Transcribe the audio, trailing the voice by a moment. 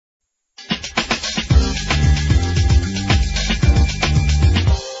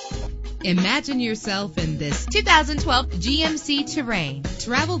Imagine yourself in this 2012 GMC Terrain.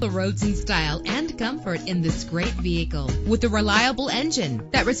 Travel the roads in style and comfort in this great vehicle with a reliable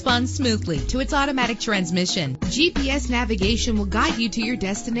engine that responds smoothly to its automatic transmission. GPS navigation will guide you to your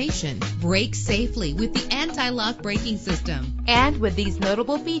destination. Brake safely with the anti-lock braking system. And with these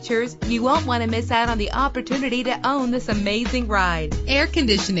notable features, you won't want to miss out on the opportunity to own this amazing ride. Air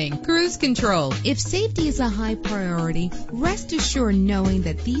conditioning, cruise control. If safety is a high priority, rest assured knowing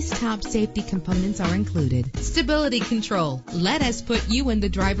that these top safety components are included. Stability control. Let us put you in the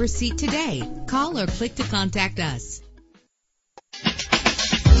driver's seat today. Call or click to contact us.